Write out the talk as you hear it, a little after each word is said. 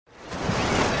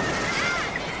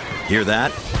Hear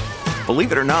that?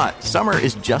 Believe it or not, summer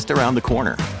is just around the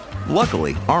corner.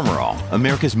 Luckily, Armor All,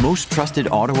 America's most trusted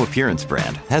auto appearance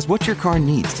brand, has what your car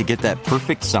needs to get that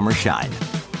perfect summer shine.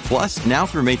 Plus, now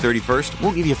through May 31st,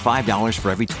 we'll give you $5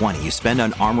 for every $20 you spend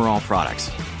on Armor All products.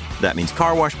 That means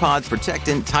car wash pods,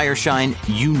 protectant, tire shine,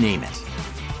 you name it.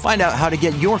 Find out how to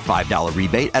get your $5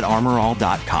 rebate at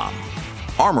armorall.com.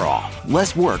 Armor All,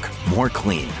 less work, more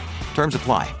clean. Terms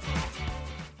apply.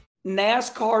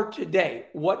 NASCAR today,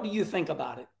 what do you think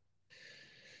about it?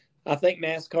 I think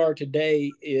NASCAR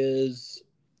today is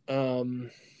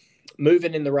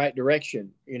moving in the right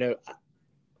direction. You know,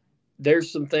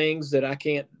 there's some things that I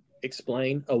can't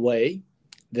explain away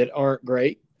that aren't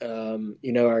great. You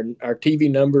know, our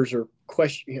TV numbers are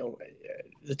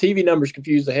the TV numbers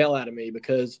confuse the hell out of me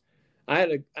because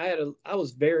I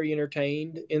was very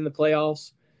entertained in the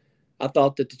playoffs. I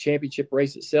thought that the championship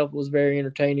race itself was very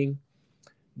entertaining,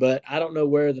 but I don't know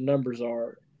where the numbers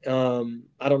are.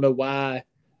 I don't know why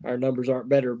our numbers aren't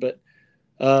better, but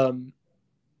all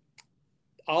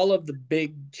of the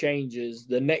big changes,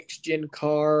 the next gen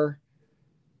car,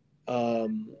 all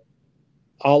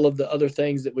of the other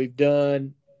things that we've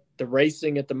done, the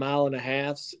racing at the 1.5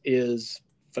 miles is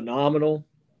phenomenal.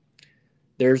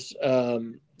 There was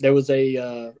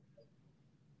a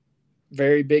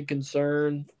very big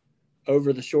concern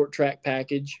over the short track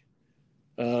package.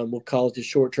 We'll call it the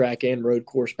short track and road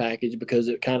course package because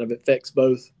it kind of affects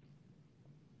both.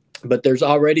 But there's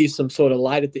already some sort of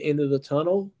light at the end of the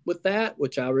tunnel with that,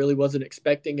 which I really wasn't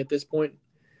expecting at this point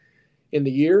in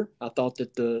the year. I thought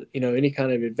that any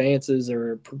kind of advances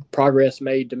or progress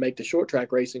made to make the short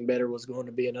track racing better was going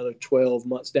to be another 12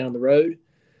 months down the road.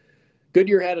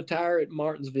 Goodyear had a tire at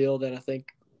Martinsville that I think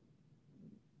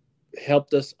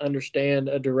helped us understand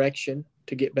a direction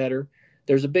to get better.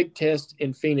 There's a big test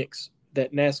in Phoenix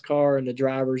that NASCAR and the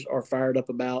drivers are fired up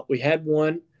about. We had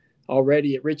one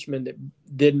already at Richmond that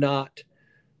did not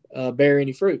bear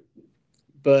any fruit,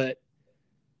 but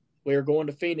we're going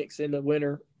to Phoenix in the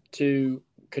winter to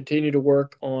continue to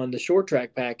work on the short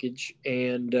track package.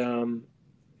 And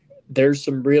there's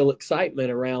some real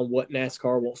excitement around what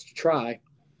NASCAR wants to try.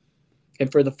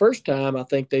 And for the first time, I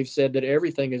think they've said that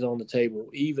everything is on the table,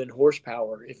 even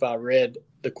horsepower, if I read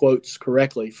the quotes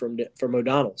correctly from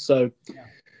O'Donnell. So,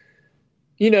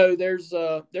 you know, there's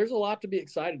a lot to be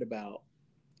excited about.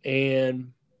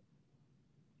 And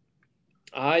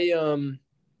I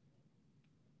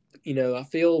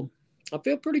feel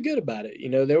pretty good about it. You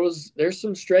know, there's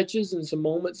some stretches and some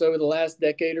moments over the last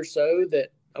decade or so that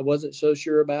I wasn't so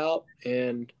sure about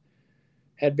and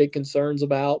had big concerns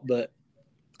about, but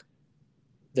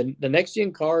the next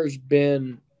gen car has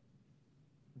been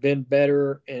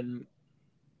better, and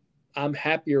I'm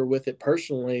happier with it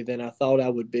personally than I thought I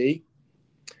would be.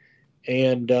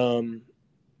 And I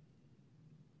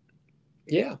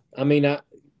mean, I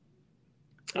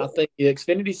think the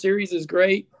Xfinity Series is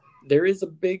great. There is a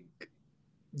big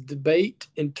debate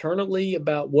internally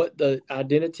about what the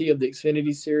identity of the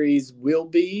Xfinity Series will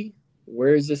be.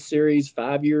 Where is this series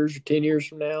 5 years or 10 years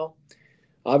from now?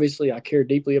 Obviously, I care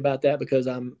deeply about that because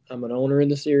I'm an owner in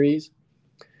the series.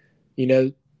 You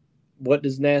know, what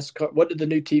does NASCAR? What do the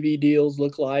new TV deals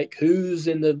look like? Who's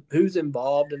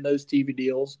involved in those TV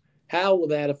deals? How will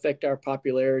that affect our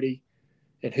popularity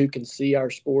and who can see our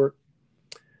sport?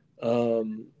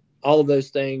 All of those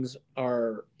things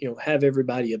are, have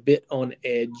everybody a bit on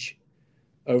edge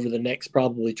over the next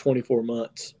probably 24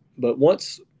 months. But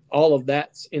once all of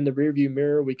that's in the rearview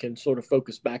mirror, we can sort of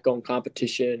focus back on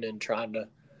competition and trying to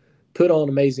put on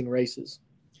amazing races.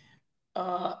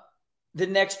 The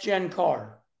next gen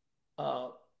car,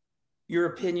 your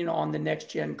opinion on the next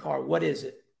gen car, what is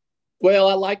it? Well,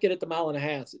 I like it at the 1.5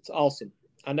 miles. It's awesome.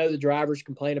 I know the drivers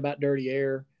complain about dirty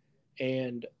air,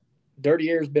 and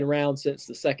dirty air has been around since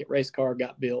the second race car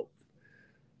got built.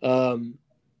 I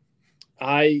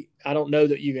don't know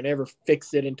that you can ever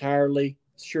fix it entirely.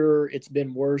 Sure, it's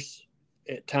been worse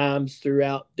at times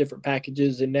throughout different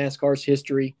packages in NASCAR's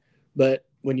history, but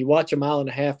when you watch a 1.5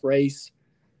 mile race,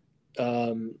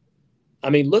 I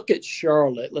mean, look at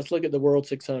Charlotte. Let's look at the World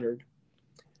 600.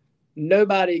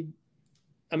 Nobody,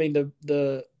 I mean,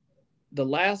 the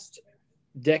last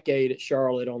decade at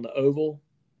Charlotte on the oval,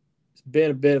 it's been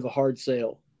a bit of a hard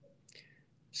sell.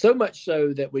 So much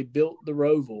so that we built the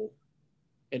Roval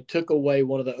and took away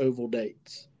one of the oval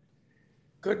dates.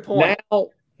 Good point.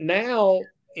 Now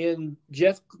in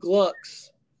Jeff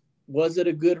Gluck's was it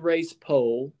a good race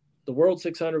poll, the World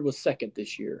 600 was second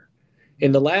this year.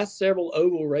 In the last several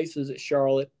oval races at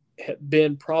Charlotte have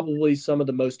been probably some of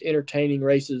the most entertaining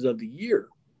races of the year.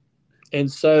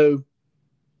 And so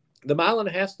the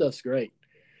 1.5 mile stuff's great.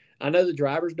 I know the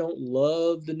drivers don't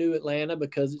love the new Atlanta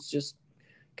because it's just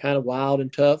kind of wild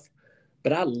and tough,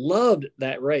 but I loved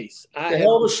that race. The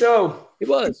hell of a show. It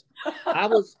was. I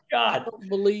God. don't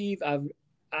believe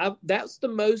that's the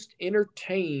most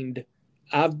entertained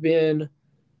I've been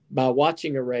by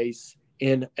watching a race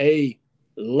in a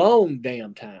long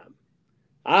damn time.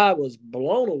 I was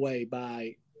blown away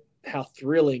by how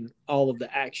thrilling all of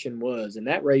the action was, and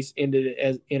that race ended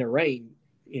as in a rain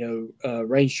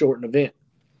shortened event.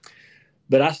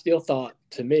 But I still thought,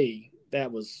 to me,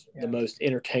 that was the most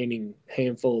entertaining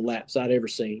handful of laps I'd ever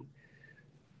seen.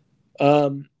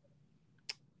 To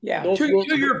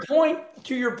your point,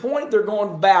 they're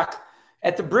going back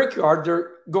at the Brickyard.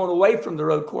 They're going away from the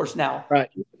road course now. Right.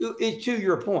 To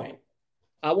your point.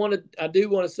 I do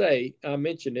want to say, I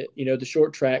mentioned it, the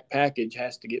short track package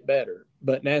has to get better.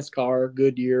 But NASCAR,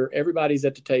 Goodyear, everybody's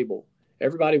at the table.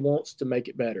 Everybody wants to make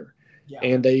it better. Yeah.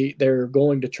 And they're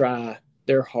going to try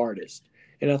their hardest.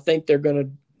 And I think they're not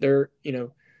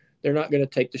going to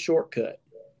take the shortcut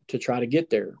to try to get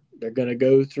there. They're going to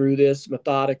go through this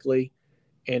methodically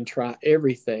and try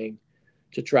everything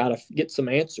to try to get some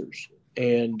answers.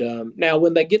 And now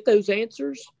when they get those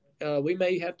answers, we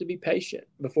may have to be patient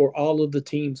before all of the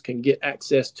teams can get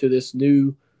access to this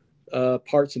new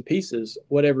parts and pieces,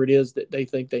 whatever it is that they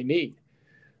think they need.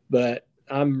 But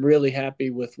I'm really happy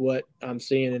with what I'm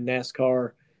seeing in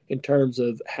NASCAR in terms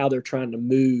of how they're trying to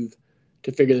move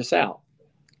to figure this out.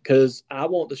 Because I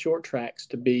want the short tracks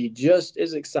to be just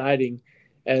as exciting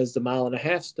as the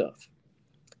mile-and-a-half stuff.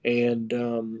 And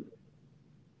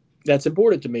that's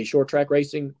important to me. Short track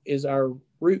racing is our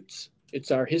roots.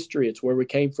 It's our history. It's where we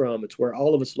came from. It's where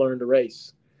all of us learned to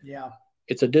race. Yeah.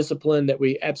 It's a discipline that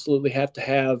we absolutely have to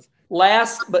have.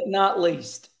 Last but not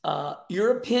least,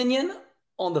 your opinion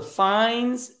on the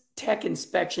fines, tech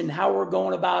inspection, how we're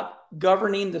going about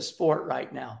governing the sport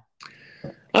right now?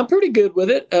 I'm pretty good with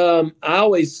it. I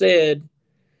always said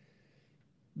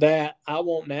that I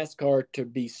want NASCAR to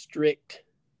be strict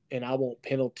and I want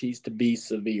penalties to be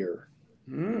severe.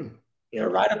 They're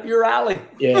right up your alley.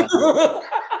 Yeah.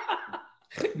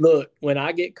 Look, when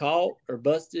I get caught or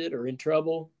busted or in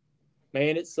trouble,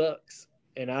 man, it sucks.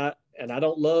 And I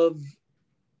don't love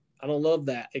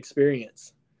that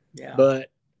experience. Yeah. But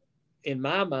in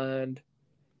my mind,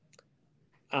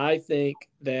 I think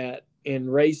that in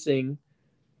racing,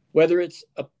 whether it's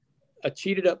a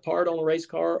cheated up part on a race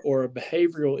car or a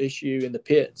behavioral issue in the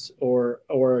pits or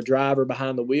a driver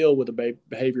behind the wheel with a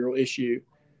behavioral issue,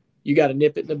 you got to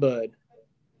nip it in the bud.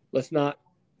 We're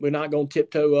not going to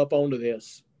tiptoe up onto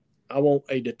this. I want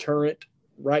a deterrent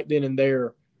right then and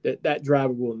there that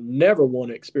driver will never want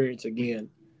to experience again.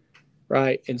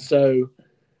 Right. And so,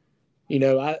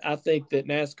 I think that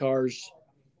NASCAR's,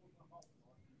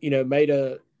 they made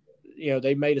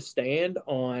a stand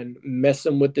on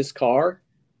messing with this car.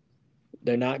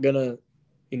 They're not going to,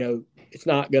 it's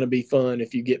not going to be fun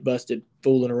if you get busted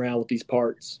fooling around with these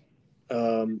parts.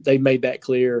 They made that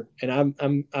clear.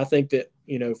 And I think that,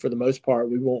 for the most part,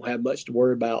 we won't have much to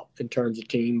worry about in terms of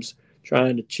teams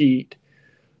trying to cheat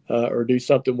or do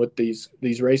something with these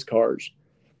race cars.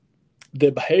 The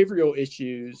behavioral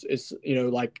issues is,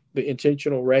 like the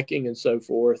intentional wrecking and so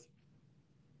forth.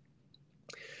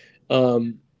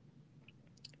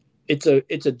 It's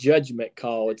a judgment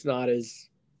call. It's not as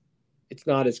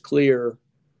clear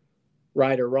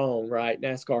right or wrong, right?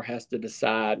 NASCAR has to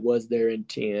decide, was their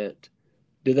intent?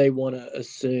 Do they want to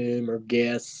assume or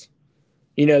guess?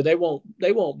 They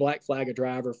won't black flag a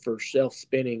driver for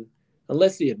self-spinning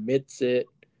unless he admits it.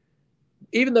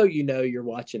 Even though you're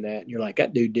watching that and you're like,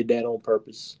 that dude did that on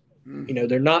purpose. Mm-hmm.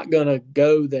 They're not going to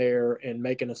go there and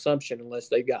make an assumption unless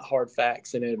they've got hard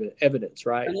facts and evidence,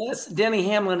 right? Unless Denny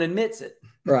Hamlin admits it.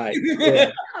 Right.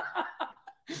 Yeah.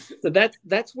 So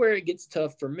that's where it gets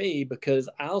tough for me because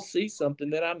I'll see something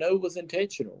that I know was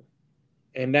intentional.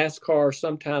 And NASCAR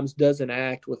sometimes doesn't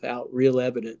act without real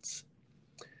evidence.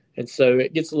 And so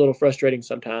it gets a little frustrating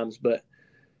sometimes, but,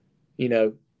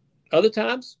 other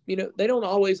times, they don't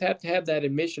always have to have that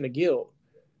admission of guilt.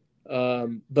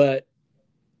 But,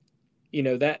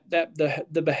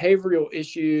 the behavioral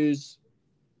issues,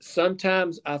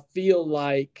 sometimes I feel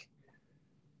like,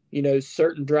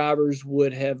 certain drivers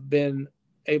would have been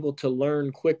able to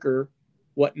learn quicker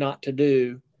what not to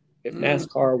do if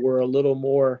NASCAR were a little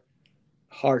more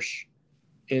harsh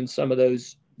in some of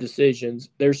those decisions.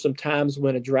 There's some times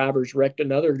when a driver's wrecked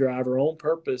another driver on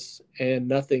purpose and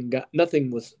nothing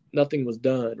was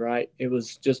done, right? It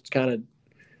was just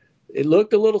it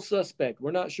looked a little suspect.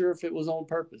 We're not sure if it was on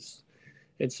purpose.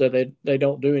 And so they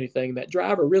don't do anything. That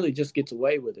driver really just gets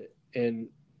away with it and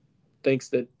thinks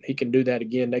that he can do that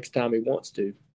again next time he wants to.